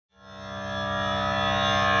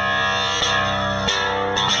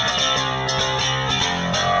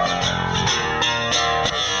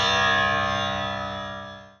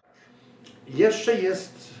jeszcze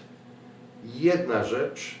jest jedna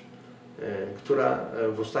rzecz, która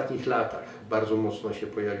w ostatnich latach bardzo mocno się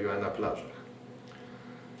pojawiła na plażach.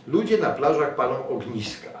 Ludzie na plażach palą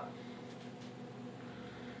ogniska.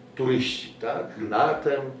 Turyści, tak?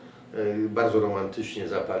 Latem bardzo romantycznie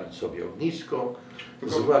zapalić sobie ognisko.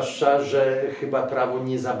 Zwłaszcza, że chyba prawo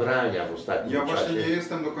nie zabrania w ostatnim czasie. Ja właśnie nie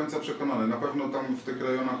jestem do końca przekonany. Na pewno tam w tych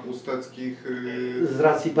rejonach usteckich z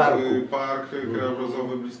racji parku. Park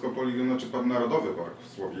krajobrazowy blisko poligonu, czy Narodowy Park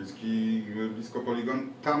Słowiński blisko poligonu,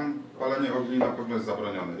 tam palenie ogni na pewno jest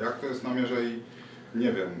zabronione. Jak to jest na Mierzei,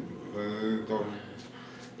 nie wiem. To...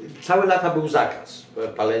 Całe lata był zakaz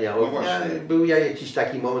palenia ognia. No był jakiś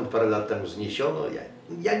taki moment, parę lat temu zniesiono.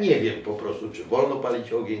 Ja nie wiem po prostu, czy wolno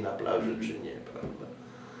palić ogień na plaży, czy nie, prawda?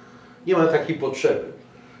 Nie ma takiej potrzeby.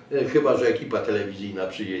 Chyba że ekipa telewizyjna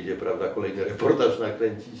przyjedzie, prawda, kolejny reportaż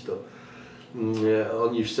nakręcić, to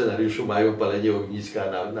oni w scenariuszu mają palenie ogniska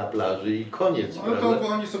na plaży i koniec. No ale to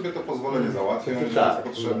oni sobie to pozwolenie załatwią, że tak, jest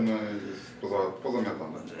potrzebne, jest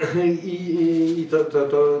pozamiatane. I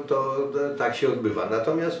to tak się odbywa.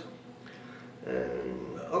 Natomiast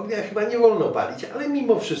ognia chyba nie wolno palić, ale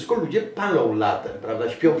mimo wszystko ludzie palą latem, prawda,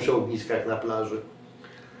 śpią przy ogniskach na plaży.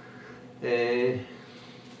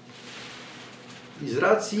 I z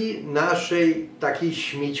racji naszej takiej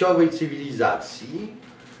śmieciowej cywilizacji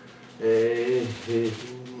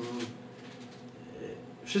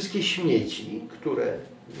wszystkie śmieci, które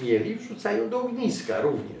mieli, wrzucają do ogniska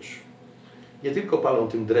również. Nie tylko palą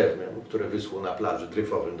tym drewnem, które wyschło na plaży,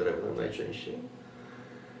 dryfowym drewnem najczęściej,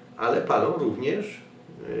 ale palą również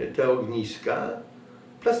te ogniska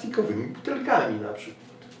plastikowymi butelkami na przykład.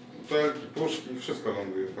 Tak, puszki, wszystko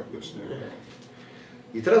ląduje faktycznie.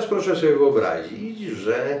 I teraz proszę sobie wyobrazić,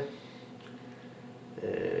 że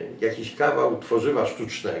jakiś kawał tworzywa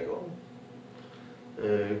sztucznego,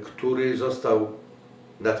 który został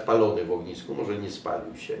nadpalony w ognisku, może nie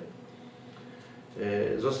spalił się,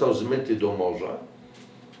 został zmyty do morza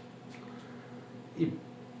i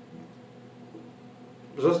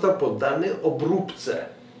został poddany obróbce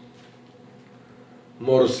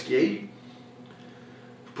morskiej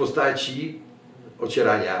w postaci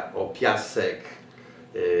ocierania o piasek,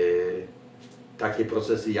 takie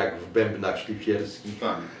procesy jak w bębnach szlifierskich,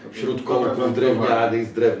 wśród kołków drewnianych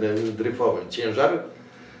z drewnem dryfowym. Ciężar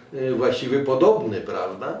właściwie podobny,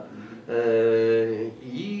 prawda?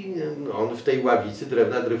 I on w tej ławicy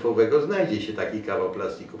drewna dryfowego znajdzie się taki kawał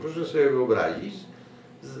plastiku. Proszę sobie wyobrazić,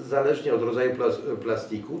 zależnie od rodzaju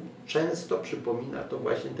plastiku, często przypomina to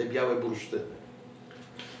właśnie te białe bursztyny.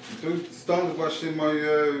 Stąd właśnie moje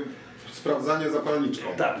sprawdzanie zapalniczką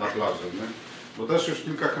na plaży. Nie? Bo też już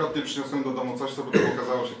kilkakrotnie przyniosłem do domu coś, co by to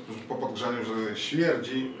okazało się po podgrzaniu, że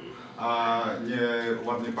śmierdzi, a nie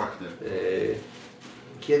ładnie pachnie.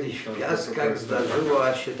 Kiedyś w Piaskach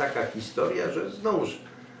zdarzyła się taka historia, że znowuż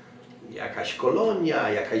jakaś kolonia,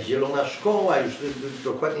 jakaś zielona szkoła, już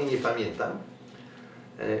dokładnie nie pamiętam,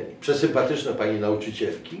 przesympatyczne pani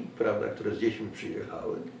nauczycielki, prawda, które z dziećmi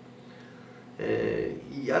przyjechały.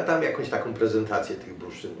 I ja tam jakąś taką prezentację tych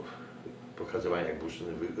bursztynów pokazywałem, jak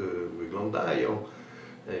bursztyny wyglądają.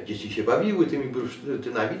 Dzieci się bawiły tymi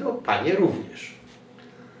bursztynami, no panie również.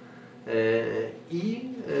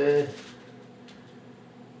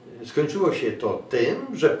 Skończyło się to tym,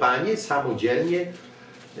 że panie samodzielnie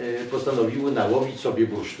postanowiły nałowić sobie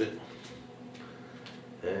bursztynu.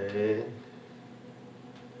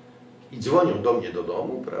 I dzwonią do mnie do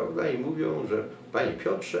domu, prawda, i mówią, że panie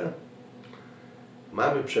Piotrze,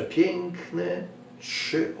 mamy przepiękne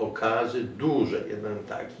 3 okazy, duże, jeden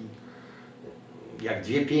taki, jak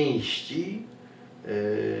 2 pięści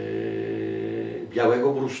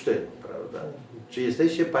białego bursztynu, prawda? Czy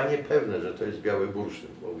jesteście panie pewne, że to jest biały bursztyn?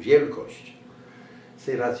 Bo wielkość, z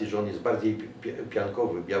tej racji, że on jest bardziej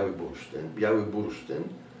piankowy, biały bursztyn,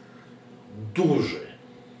 duży,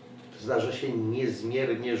 zdarza się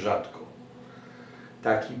niezmiernie rzadko.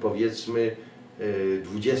 Taki powiedzmy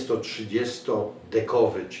 20-30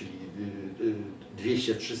 dekowy, czyli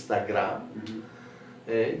 200-300 gram,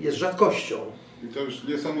 jest rzadkością. I to już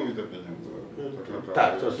niesamowite pieniądze.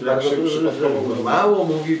 Tak, to jest bardzo mało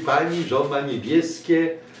mówi pani, że on ma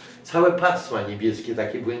niebieskie, całe pasma niebieskie,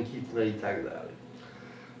 takie błękitne i tak dalej.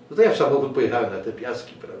 No to ja w samochód pojechałem na te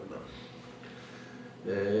Piaski, prawda,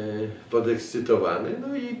 podekscytowany,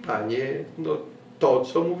 no i panie, no to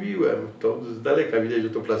co mówiłem, to z daleka widać, że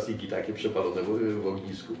to plastiki takie przepalone w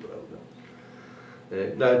ognisku, prawda.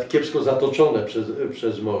 Nawet kiepsko zatoczone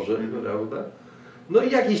przez morze, prawda. No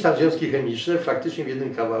i jakieś tam związki chemiczne, faktycznie w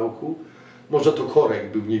jednym kawałku, może to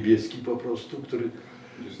korek był niebieski po prostu, który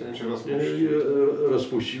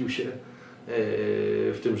rozpuścił się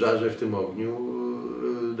w tym żarze, w tym ogniu,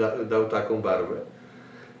 dał taką barwę.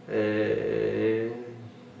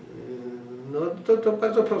 No to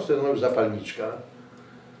bardzo proste, no już zapalniczka.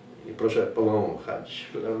 I proszę powąchać,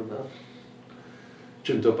 prawda?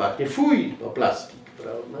 Czym to pachnie? Fuj, no plastik,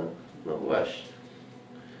 prawda? No właśnie.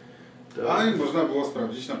 A i można było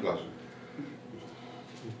sprawdzić na plaży.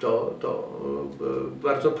 To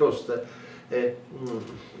bardzo proste.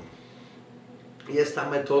 Jest ta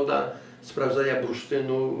metoda sprawdzania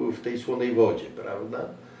bursztynu w tej słonej wodzie, prawda?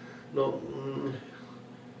 No,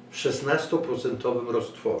 w 16%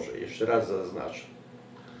 roztworze, jeszcze raz zaznaczę.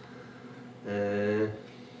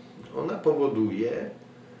 Ona powoduje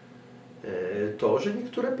to, że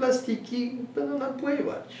niektóre plastiki będą nam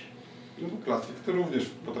pływać. No, plastik to również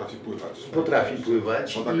potrafi pływać. Potrafi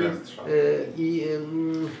pływać i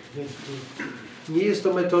nie jest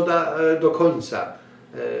to metoda do końca.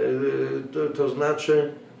 To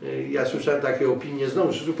znaczy, ja słyszałem takie opinie,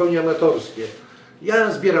 znowu zupełnie amatorskie.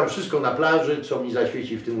 Ja zbieram wszystko na plaży, co mi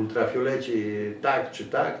zaświeci w tym ultrafiolecie, tak czy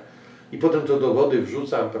tak, i potem to do wody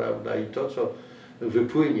wrzucam, prawda, i to, co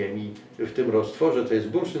wypłynie mi w tym roztworze, to jest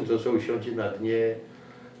bursztyn, to co usiądzie na dnie.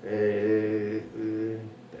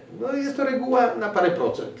 No jest to reguła na parę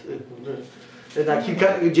procent, na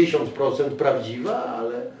kilkadziesiąt procent prawdziwa,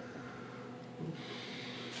 ale...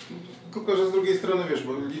 Tylko, że z drugiej strony, wiesz,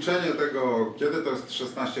 bo liczenie tego, kiedy to jest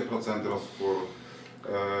 16% roztwór,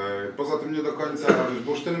 poza tym nie do końca, wiesz,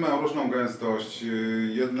 bursztyny mają różną gęstość,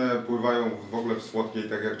 jedne pływają w ogóle w słodkiej,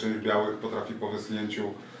 tak jak część białych potrafi po wyschnięciu,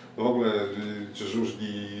 w ogóle czy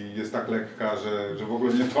żużli jest tak lekka, że w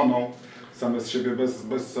ogóle nie toną same z siebie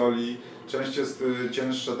bez soli. Część jest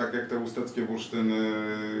cięższa, tak jak te usteckie bursztyny,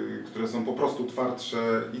 które są po prostu twardsze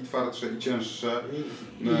i cięższe.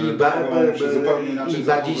 I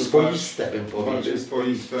bardziej swoiste, bym powiedział. Bardziej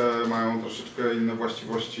swoiste, mają troszeczkę inne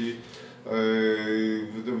właściwości.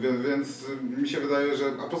 Więc mi się wydaje, że...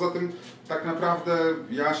 A poza tym tak naprawdę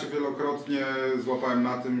ja się wielokrotnie złapałem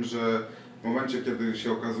na tym, że w momencie, kiedy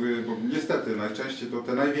się okazuje, bo niestety najczęściej to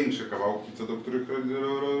te największe kawałki, co do których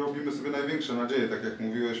robimy sobie największe nadzieje, tak jak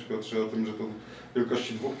mówiłeś, Piotrze, o tym, że to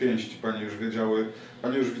wielkości 2 pięści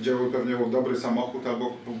Panie już widziały pewnie dobry samochód albo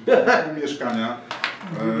pół mieszkania.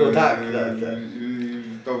 No tak.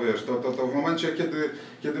 To wiesz, to w momencie,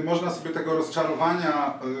 kiedy można sobie tego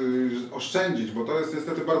rozczarowania oszczędzić, bo to jest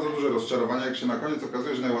niestety bardzo duże rozczarowanie, jak się na koniec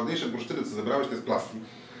okazuje, że najładniejsze bursztyny, co zebrałeś, to jest plastik.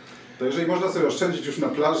 To jeżeli można sobie oszczędzić już na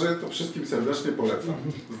plaży, to wszystkim serdecznie polecam.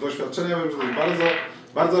 Z doświadczenia wiem, że to jest bardzo,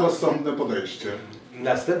 bardzo rozsądne podejście.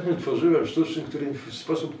 Następnym tworzyłem sztucznym, który w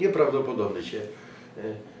sposób nieprawdopodobny się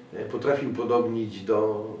potrafił podobnić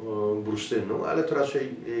do bursztynu, ale to raczej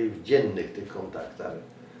w dziennych tych kontaktach,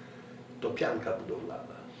 to pianka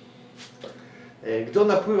budowlana. Gdy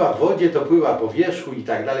ona pływa w wodzie, to pływa po wierzchu i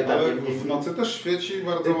tak dalej. Ale w nocy też świeci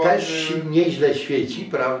bardzo ładnie. Też nieźle świeci,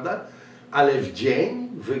 prawda? Ale w dzień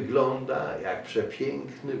wygląda jak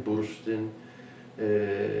przepiękny bursztyn.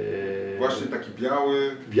 Właśnie taki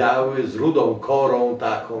biały. Biały, z rudą korą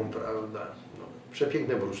taką, prawda? No,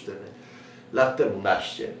 przepiękne bursztyny. Lat temu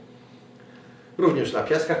naście. Również na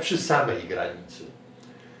piaskach przy samej granicy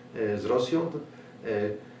z Rosją.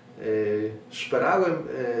 Szperałem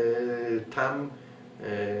tam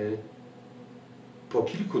po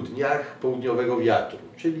kilku dniach południowego wiatru,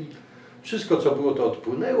 czyli wszystko co było to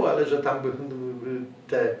odpłynęło, ale że tam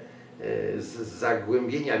te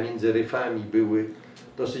zagłębienia między ryfami były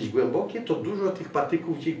dosyć głębokie, to dużo tych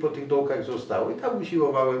patyków gdzieś po tych dołkach zostało i tam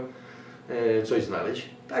usiłowałem coś znaleźć.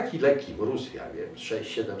 Taki lekki mróz, ja wiem,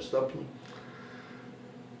 6-7 stopni.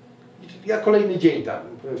 Ja kolejny dzień tam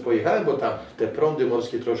pojechałem, bo tam te prądy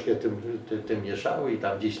morskie troszkę tym mieszały i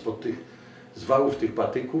tam gdzieś spod tych zwałów, tych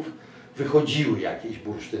patyków wychodziły jakieś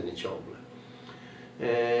bursztyny ciągle.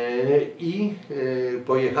 I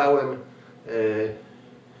pojechałem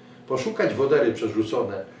poszukać wodery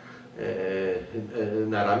przerzucone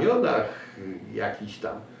na ramionach, jakiś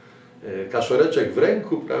tam kaszoreczek w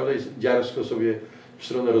ręku, prawda, i dziarsko sobie w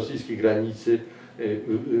stronę rosyjskiej granicy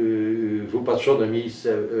w upatrzone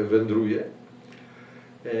miejsce wędruje.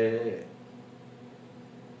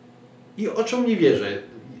 I oczom nie wierzę,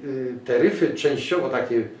 te ryfy częściowo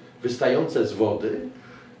takie wystające z wody,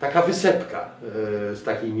 taka wysepka z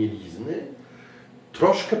takiej mielizny,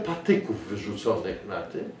 troszkę patyków wyrzuconych na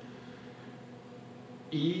tym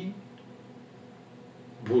i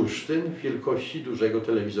bursztyn wielkości dużego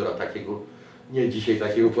telewizora, takiego, nie dzisiaj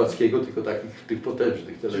takiego płaskiego, tylko takich tych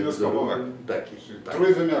potężnych telewizorów.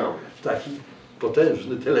 Trójwymiarowy. Taki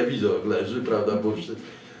potężny telewizor leży, prawda, bursztyn.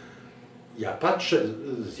 Ja patrzę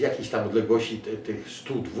z jakiejś tam odległości tych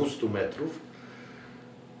 100-200 metrów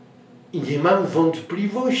i nie mam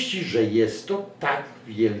wątpliwości, że jest to tak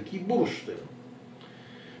wielki bursztyn.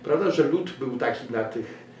 prawda, że lód był taki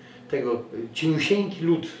tego cieniusieńki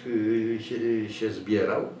lód się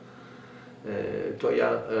zbierał. To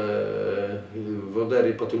ja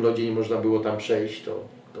wodery, po tym lodzie nie można było tam przejść, to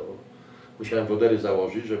musiałem wodery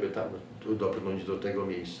założyć, żeby tam dobrnąć do tego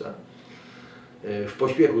miejsca. W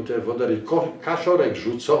pośpiechu te wodery, kaszorek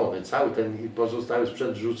rzucony, cały ten pozostały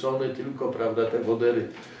sprzęt rzucony, tylko, prawda, te wodery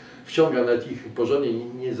wciągam, nawet ich porządnie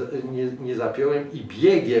nie zapiąłem i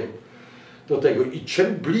biegiem do tego. I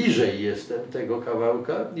czym bliżej jestem tego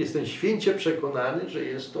kawałka, jestem święcie przekonany, że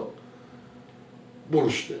jest to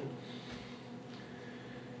bursztyn.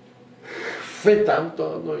 Chwytam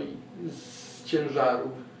to, no i z ciężaru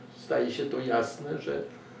staje się to jasne, że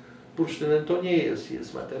bursztynem to nie jest.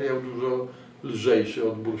 Jest materiał dużo lżejszy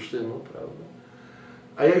od bursztynu, prawda?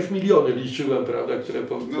 A ja już miliony liczyłem, prawda, które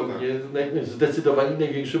pewnie zdecydowanie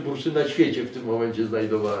największy bursztyn na świecie w tym momencie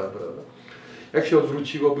znajdowałem, prawda? Jak się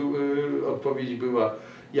odwróciło, odpowiedź była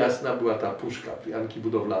jasna, była ta puszka pianki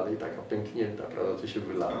budowlanej, taka pęknięta, prawda, co się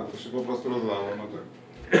wylało. A, to się po prostu rozlało, no tak.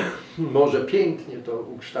 Może pięknie to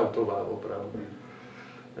ukształtowało, prawda?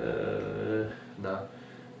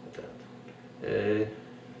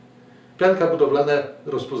 Pianka budowlana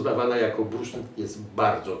rozpoznawana jako bursztyn jest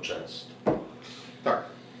bardzo często. Tak.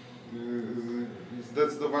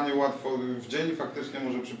 Zdecydowanie łatwo. W dzień faktycznie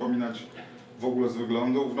może przypominać w ogóle z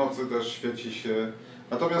wyglądu, w nocy też świeci się.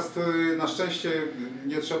 Natomiast na szczęście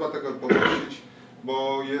nie trzeba tego podnosić,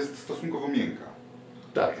 bo jest stosunkowo miękka.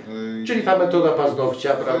 Tak, czyli ta metoda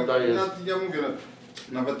paznokcia, prawda, jest... Ja mówię,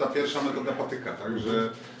 nawet ta pierwsza metoda patyka, tak, że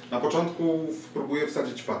na początku próbuję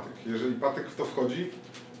wsadzić patyk. Jeżeli patyk w to wchodzi,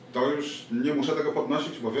 to już nie muszę tego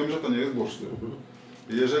podnosić, bo wiem, że to nie jest bursztyn.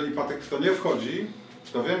 Jeżeli patyk w to nie wchodzi,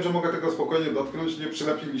 to wiem, że mogę tego spokojnie dotknąć, nie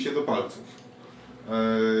przylepi mi się do palców.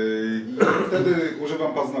 I wtedy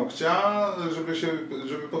używam paznokcia,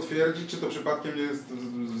 żeby potwierdzić, czy to przypadkiem nie jest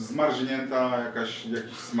zmarznięta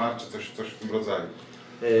jakiś smar, czy coś w tym rodzaju.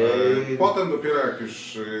 Potem dopiero jak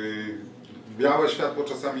już białe światło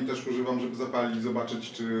czasami też używam, żeby zapalić,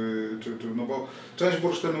 zobaczyć no bo część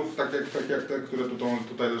bursztynów, tak jak te, które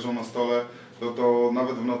tutaj leżą na stole, to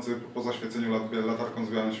nawet w nocy po zaświeceniu latarką z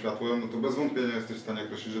białym światłem, no to bez wątpienia jesteś w stanie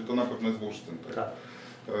określić, że to na pewno jest bursztyn. Tak? Tak.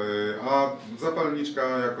 A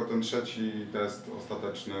zapalniczka jako ten trzeci test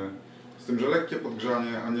ostateczny, z tym, że lekkie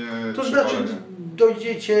podgrzanie, a nie to znaczy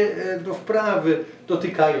dojdziecie do wprawy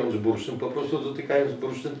dotykając bursztyn, po prostu dotykając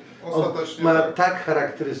bursztyn. Ostatecznie ma tak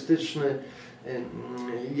charakterystyczny,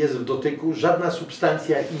 jest w dotyku, żadna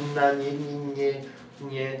substancja inna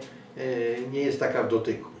nie jest taka w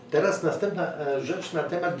dotyku. Teraz następna rzecz na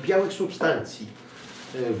temat białych substancji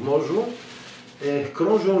w morzu.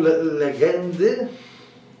 Krążą legendy,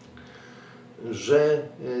 że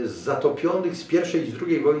z zatopionych z I i z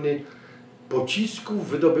II wojny pocisków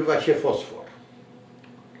wydobywa się fosfor.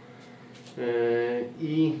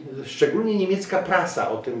 I szczególnie niemiecka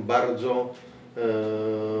prasa o tym bardzo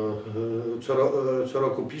co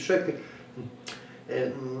roku pisze.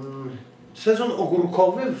 Sezon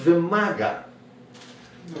ogórkowy wymaga,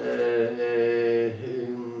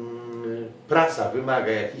 prasa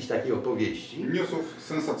wymaga jakichś takich opowieści. Newsów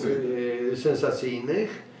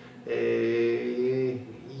sensacyjnych.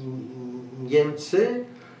 Niemcy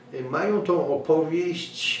mają tą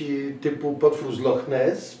opowieść typu potwór z Loch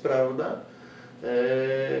Ness, prawda?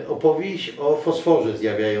 Opowieść o fosforze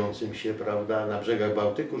zjawiającym się, prawda, na brzegach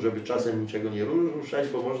Bałtyku, żeby czasem niczego nie ruszać,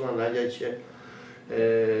 bo można nadziać się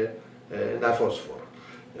na fosfor.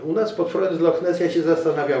 U nas potworem z Loch Ness, ja się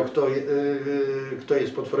zastanawiał, kto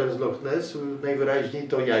jest potworem z Loch Ness. Najwyraźniej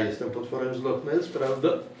to ja jestem potworem z Loch Ness, prawda?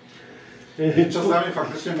 Czasami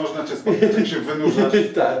faktycznie można cię spotkać, jak się wynurzać.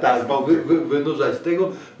 Tak, wynurzać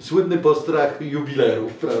tego. Słynny postrach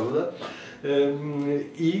jubilerów, prawda?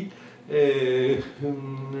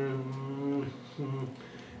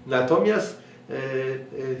 Natomiast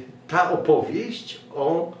ta opowieść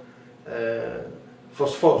o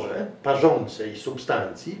fosforze, parzącej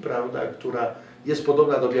substancji, prawda, która jest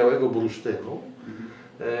podobna do białego bursztynu.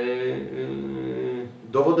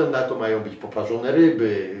 Dowodem na to mają być poparzone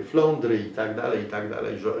ryby, flądry i tak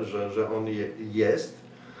dalej, że on jest.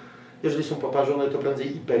 Jeżeli są poparzone, to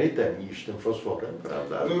prędzej iperytem niż tym fosforem,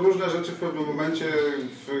 prawda? No, różne rzeczy w pewnym momencie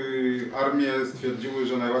w armii stwierdziły,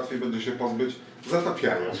 że najłatwiej będzie się pozbyć,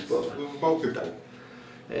 zatapiając w Bałtyku. Tak.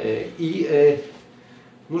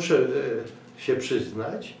 Muszę się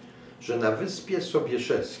przyznać, że na Wyspie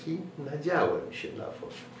Sobieszewskiej nadziałem się na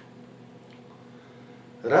fosfor.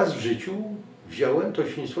 Raz w życiu wziąłem to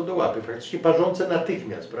świństwo do łapy, praktycznie parzące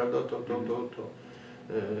natychmiast, prawda?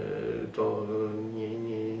 To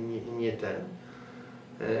nie ten,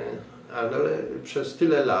 ale przez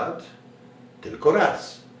tyle lat tylko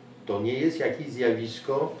raz To nie jest jakieś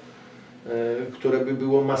zjawisko, które by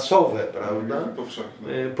było masowe, prawda?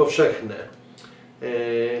 Powszechne.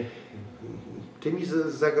 Tymi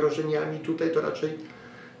zagrożeniami tutaj to raczej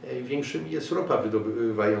większymi jest ropa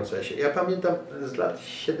wydobywająca się. Ja pamiętam z lat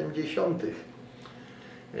 70.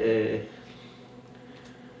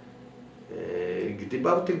 Gdy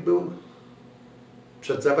Bałtyk był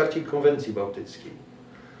przed zawarciem konwencji bałtyckiej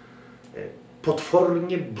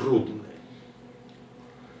potwornie brudny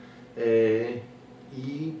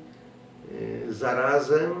i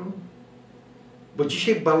zarazem, bo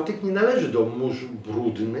dzisiaj Bałtyk nie należy do mórz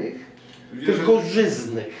brudnych, tylko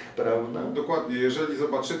żyznych, prawda? Dokładnie, jeżeli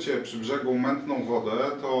zobaczycie przy brzegu mętną wodę,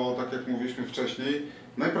 to tak jak mówiliśmy wcześniej,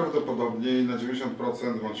 najprawdopodobniej na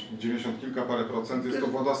 90% bądź 90 kilka parę procent jest to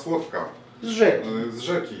woda słodka. Z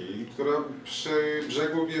rzeki, która przy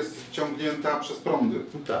brzegu jest ciągnięta przez prądy.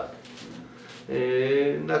 Tak.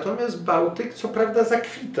 Natomiast Bałtyk co prawda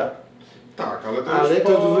zakwita. Tak, ale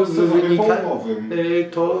to wynika,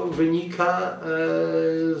 to wynika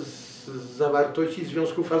z zawartości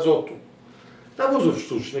związków azotu, nawozów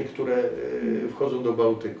sztucznych, które wchodzą do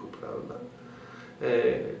Bałtyku, prawda?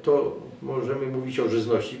 To możemy mówić o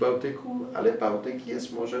żyzności Bałtyku, ale Bałtyk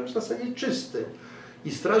jest morzem w zasadzie czystym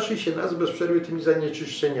i straszy się nas bez przerwy tymi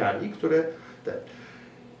zanieczyszczeniami, które...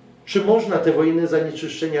 Czy można te wojenne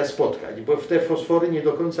zanieczyszczenia spotkać? Bo w te fosfory nie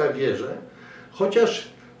do końca wierzę, chociaż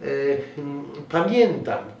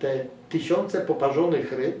pamiętam te tysiące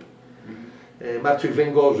poparzonych ryb, martwych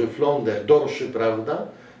węgorzy, flonder, dorszy, prawda,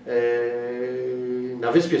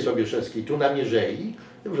 na Wyspie Sobieszewskiej, tu na Mierzei,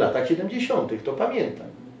 w latach 70. To pamiętam.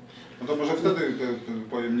 No to może wtedy te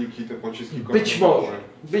pojemniki, te pociski...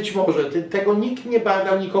 Być może. Tego nikt nie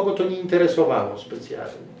badał, nikogo to nie interesowało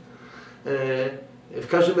specjalnie. W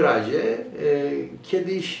każdym razie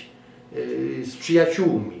kiedyś z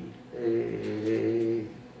przyjaciółmi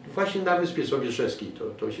właśnie na Wyspie Sobieszewskiej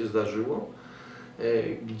to się zdarzyło.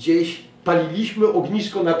 Gdzieś paliliśmy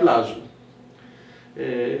ognisko na plaży.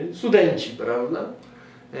 Studenci, prawda?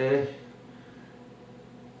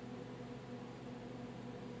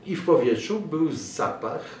 I w powietrzu był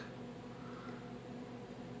zapach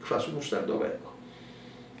kwasu musztardowego.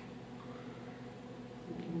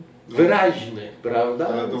 Wyraźny,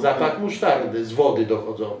 prawda? Zapach musztardy z wody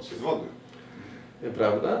dochodzący. Z wody.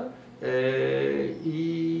 Prawda?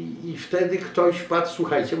 I wtedy ktoś wpadł,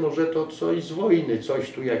 słuchajcie, może to coś z wojny,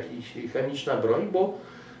 coś tu, jakaś chemiczna broń, bo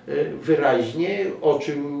wyraźnie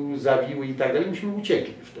oczy zawiły i tak dalej, myśmy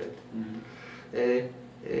uciekli wtedy.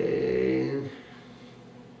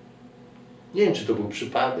 Nie wiem, czy to był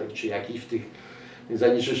przypadek, czy jakiś w tych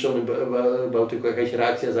zanieczyszczonym Bałtyku jakaś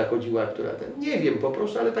reakcja zachodziła, która nie wiem po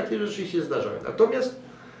prostu, ale takie rzeczy się zdarzają. Natomiast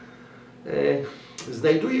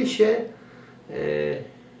znajduje się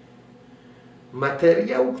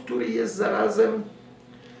materiał, który jest zarazem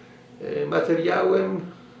materiałem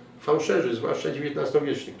fałszerzy, zwłaszcza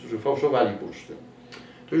XIX-wiecznych, którzy fałszowali bursztyn.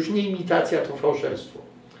 To już nie imitacja, to fałszerstwo.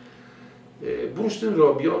 Bursztyn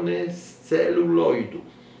robiony z celuloidu.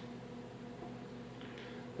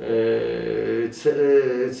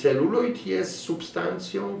 Celuloid jest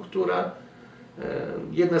substancją, która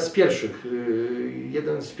jeden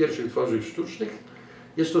z pierwszych tworzyw sztucznych,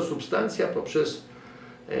 jest to substancja poprzez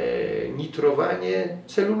nitrowanie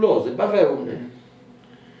celulozy, bawełny.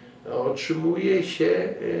 Otrzymuje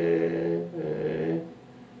się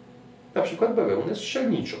na przykład bawełnę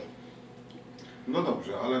strzelniczą. No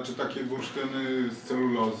dobrze, ale czy takie bursztyny z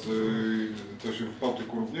celulozy to się w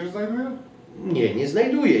Bałtyku również znajduje? Nie, nie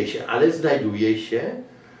znajduje się, ale znajduje się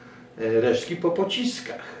resztki po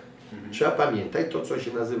pociskach. Trzeba pamiętać to, co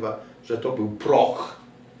się nazywa, że to był proch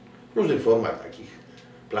w różnych formach, takich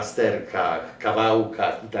plasterkach,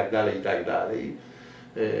 kawałkach itd., itd.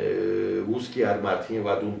 Łuski armatnie,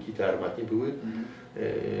 ładunki te armatnie były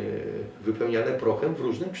wypełniane prochem w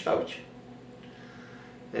różnym kształcie.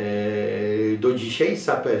 Do dzisiaj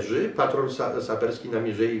saperzy, patrol saperski na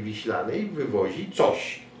Mierzei Wiślanej wywozi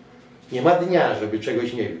coś. Nie ma dnia, żeby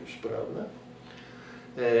czegoś nie wiózł, prawda?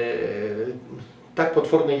 Tak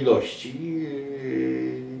potworne ilości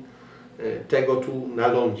tego tu na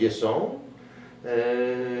lądzie są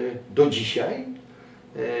do dzisiaj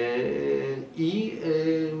i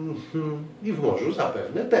w morzu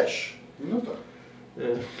zapewne też. No tak.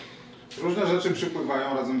 Różne rzeczy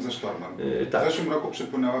przypływają razem ze sztormem. Tak. W zeszłym roku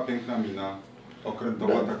przypłynęła piękna mina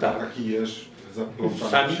okrętowa, taki jeż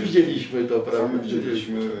zaplątany. Sami widzieliśmy to, prawda? Sami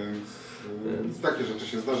widzieliśmy, więc takie rzeczy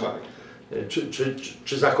się zdarzają.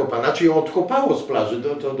 Czy zakopana, czy ją odkopało z plaży,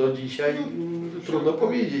 to do dzisiaj trudno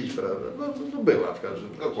powiedzieć, prawda? No była w każdym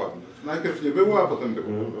razie. Dokładnie. Najpierw nie było, a potem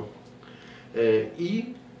było.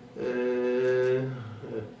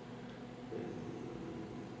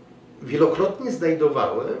 wielokrotnie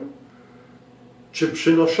znajdowałem, czy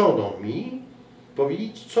przynoszono mi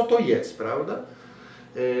powiedzieć, co to jest, prawda?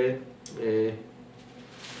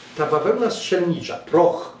 Ta bawełna strzelnicza,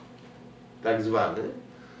 proch tak zwany,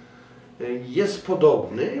 jest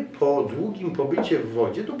podobny po długim pobycie w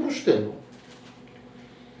wodzie do bursztynu.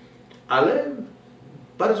 Ale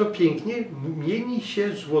bardzo pięknie mieni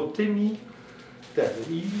się złotymi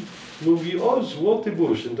i mówi, o, złoty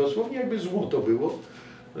bursztyn. Dosłownie jakby złoto było,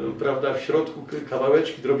 prawda, w środku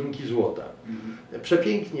kawałeczki, drobinki złota.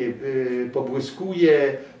 Przepięknie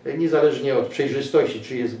pobłyskuje, niezależnie od przejrzystości,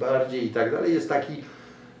 czy jest bardziej i tak dalej, jest taki,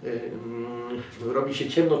 robi się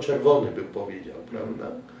ciemnoczerwony, bym powiedział,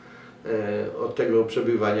 prawda, od tego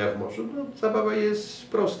przebywania w morzu. No, zabawa jest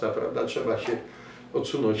prosta, prawda, trzeba się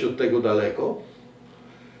odsunąć od tego daleko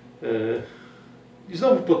i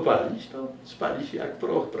znowu podpalić, no, spali się jak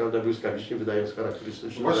proch, prawda, błyskawicznie wydając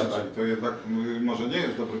charakterystyczny Właśnie, zapach. czyli to jednak może nie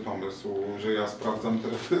jest dobry pomysł, że ja sprawdzam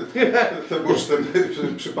te bursztyny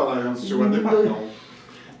przypalając, czy ładnie pachną.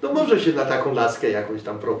 No może się na taką laskę jakąś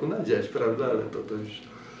tam prochu nadziać, prawda, ale to już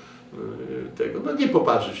tego, no nie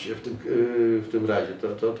poparzysz się w tym razie,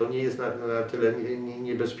 to nie jest na tyle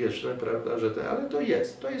niebezpieczne, prawda, że ale to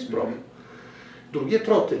jest proch. Drugie,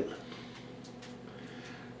 trotyl.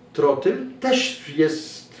 Trotyl też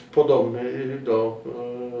jest podobny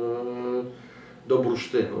do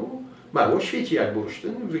bursztynu. Mało świeci jak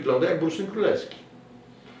bursztyn, wygląda jak bursztyn królewski.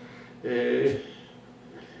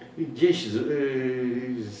 Gdzieś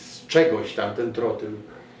z czegoś tam ten trotyl,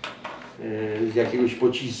 z jakiegoś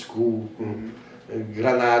pocisku,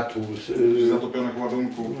 granatu, zatopionych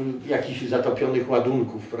ładunków. Jakichś zatopionych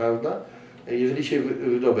ładunków, prawda? Jeżeli się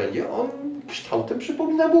wydobędzie, on kształtem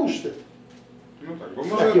przypomina bursztyn.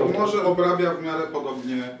 No tak, bo może obrabia w miarę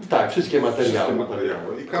podobnie. Tak, wszystkie materiały.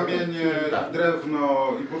 I kamienie, i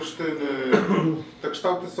drewno, i bursztyny. Te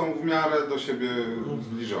kształty są w miarę do siebie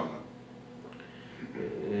zbliżone.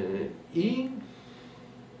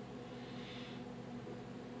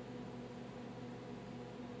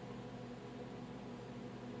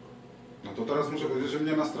 No to teraz muszę powiedzieć, że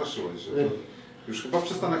mnie nastraszyłeś, że już chyba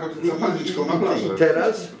przestanę chodzić z zapalniczką na plażę. I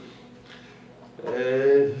teraz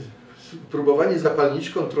próbowanie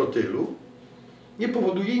zapalniczką trotylu nie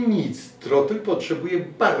powoduje nic. Trotyl potrzebuje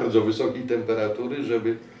bardzo wysokiej temperatury,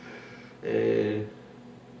 żeby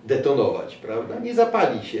detonować, prawda? Nie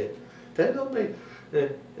zapali się ten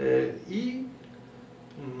i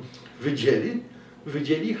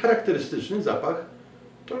wydzieli charakterystyczny zapach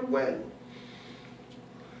toluenu.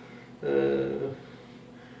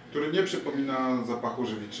 Który nie przypomina zapachu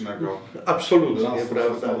żywicznego. Absolutnie,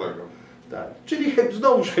 prawda? Tak. Czyli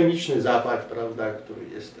znowuż chemiczny zapach, prawda, który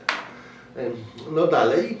jest. No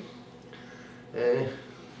dalej.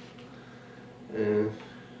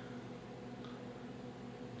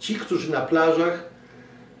 Ci, którzy na plażach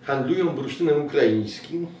handlują bursztynem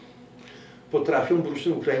ukraińskim, potrafią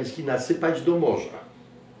bursztyn ukraiński nasypać do morza,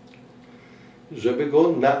 żeby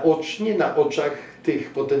go naocznie, na oczach tych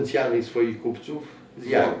potencjalnych swoich kupców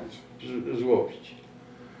złowić.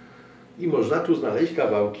 I można tu znaleźć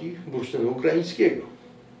kawałki bursztynu ukraińskiego,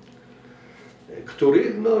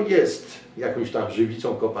 który no, jest jakąś tam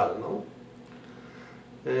żywicą kopalną.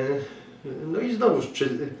 No i znowuż,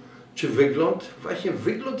 czy wygląd? Właśnie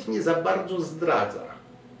wygląd nie za bardzo zdradza.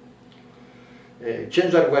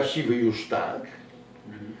 Ciężar właściwy już tak,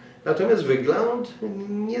 natomiast wygląd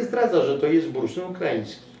nie zdradza, że to jest bursztyn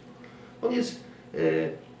ukraiński. On jest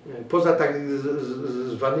poza tak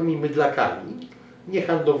zwanymi mydlakami,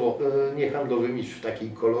 niehandlowymi w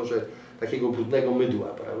takim kolorze takiego brudnego mydła,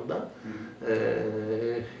 prawda?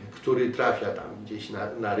 Który trafia tam gdzieś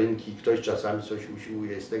na rynki, ktoś czasami coś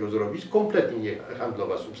usiłuje z tego zrobić, kompletnie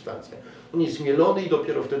niehandlowa substancja. On jest mielony i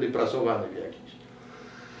dopiero wtedy prasowany w jakieś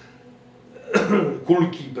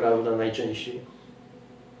kulki, prawda, najczęściej.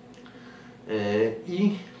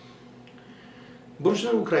 I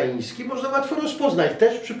bursztyn ukraiński można łatwo rozpoznać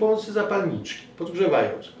też przy pomocy zapalniczki,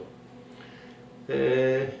 podgrzewając go.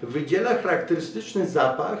 Wydziela charakterystyczny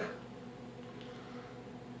zapach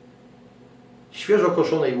świeżo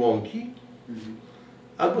koszonej łąki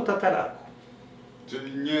albo tataraku.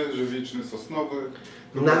 Czyli nie żywiczny sosnowy,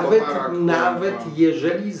 nawet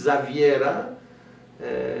jeżeli zawiera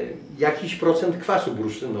jakiś procent kwasu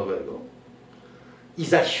bursztynowego i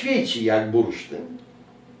zaświeci jak bursztyn,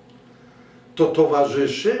 to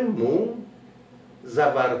towarzyszy mu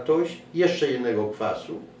zawartość jeszcze jednego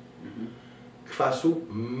kwasu, kwasu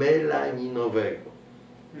melaninowego.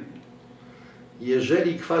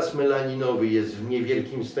 Jeżeli kwas melaninowy jest w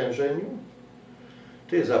niewielkim stężeniu,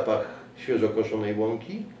 to jest zapach świeżo koszonej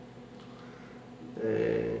łąki.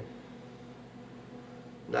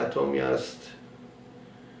 Natomiast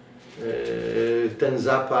ten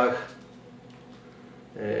zapach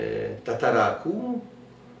tataraku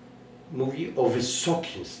mówi o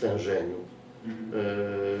wysokim stężeniu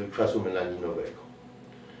kwasu melaninowego.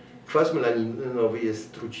 Kwas melaninowy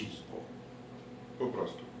jest trucizną. Po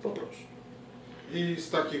prostu. Po prostu. I z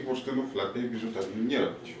takich bursztynów lepiej biżuterii nie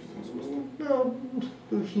robić. No,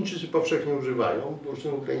 Chińczycy powszechnie używają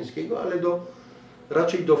bursztynu ukraińskiego, ale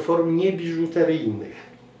raczej do form niebiżuteryjnych.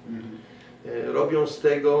 Robią z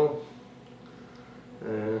tego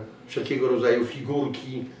wszelkiego rodzaju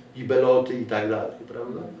figurki, bibeloty i tak dalej,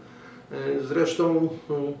 prawda? Zresztą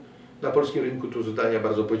na polskim rynku to zdania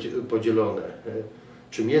bardzo podzielone.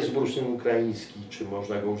 Czym jest bursztyn ukraiński, czy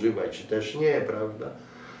można go używać, czy też nie, prawda?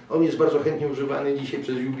 On jest bardzo chętnie używany dzisiaj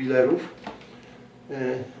przez jubilerów,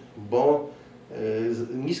 bo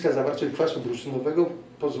niska zawartość kwasu bursztynowego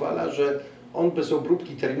pozwala, że on bez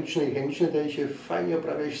obróbki termicznej i chemicznej daje się fajnie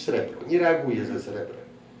oprawiać w srebro. Nie reaguje ze srebrem.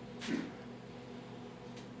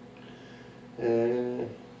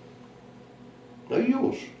 No i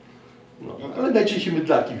już. No, ale najczęściej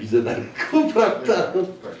mydlaki widzę na rynku, prawda?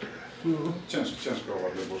 Tak. Ciężko o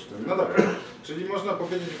ładny bursztyn. No dobra, czyli można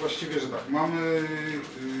powiedzieć właściwie, że tak, mamy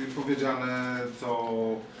powiedziane, co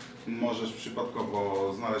możesz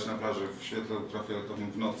przypadkowo znaleźć na plaży w świetle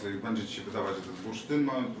ultrafioletowym w nocy i będzie Ci się wydawać, że to jest bursztyn.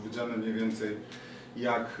 Mamy powiedziane mniej więcej,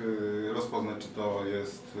 jak rozpoznać, czy to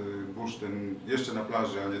jest bursztyn jeszcze na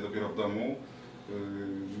plaży, a nie dopiero w domu.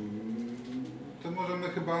 To możemy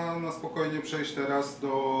chyba na spokojnie przejść teraz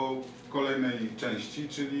do kolejnej części,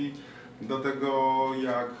 czyli do tego,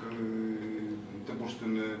 jak te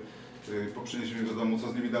bursztyny po przyniesieniu do domu,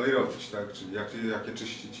 co z nimi dalej robić, tak? Czyli jak je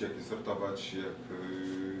czyścić, jak je sortować,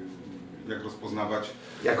 jak rozpoznawać.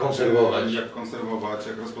 Jak konserwować.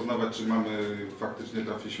 Jak rozpoznawać, czy faktycznie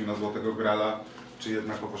trafiliśmy na złotego grala, czy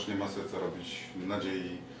jednak pobocznie ma sobie co robić w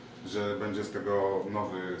nadziei, że będzie z tego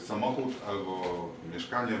nowy samochód, albo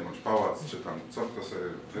mieszkanie, bądź pałac, czy tam co kto sobie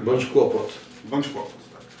wybrał. Bądź kłopot. Bądź kłopot,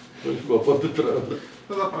 tak. Bądź kłopot, prawda.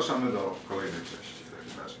 To zapraszamy do kolejnej części w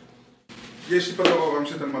takim razie. Jeśli podobał Wam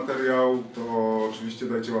się ten materiał, to oczywiście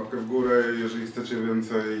dajcie łapkę w górę, jeżeli chcecie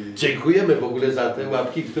więcej. Dziękujemy w ogóle za te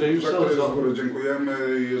łapki, które już są. Z góry dziękujemy.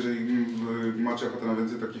 Jeżeli macie ochotę na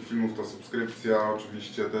więcej takich filmów, to subskrypcja.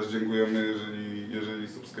 Oczywiście też dziękujemy, jeżeli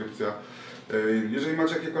subskrypcja. Jeżeli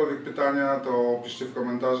macie jakiekolwiek pytania, to piszcie w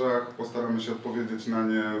komentarzach. Postaramy się odpowiedzieć na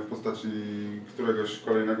nie w postaci któregoś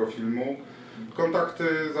kolejnego filmu. Kontakty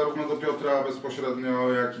zarówno do Piotra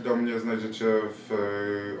bezpośrednio, jak i do mnie znajdziecie w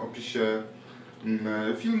opisie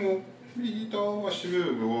filmu. I to właściwie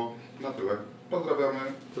by było na tyle. Pozdrawiamy.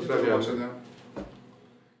 Pozdrawiamy. Do zobaczenia.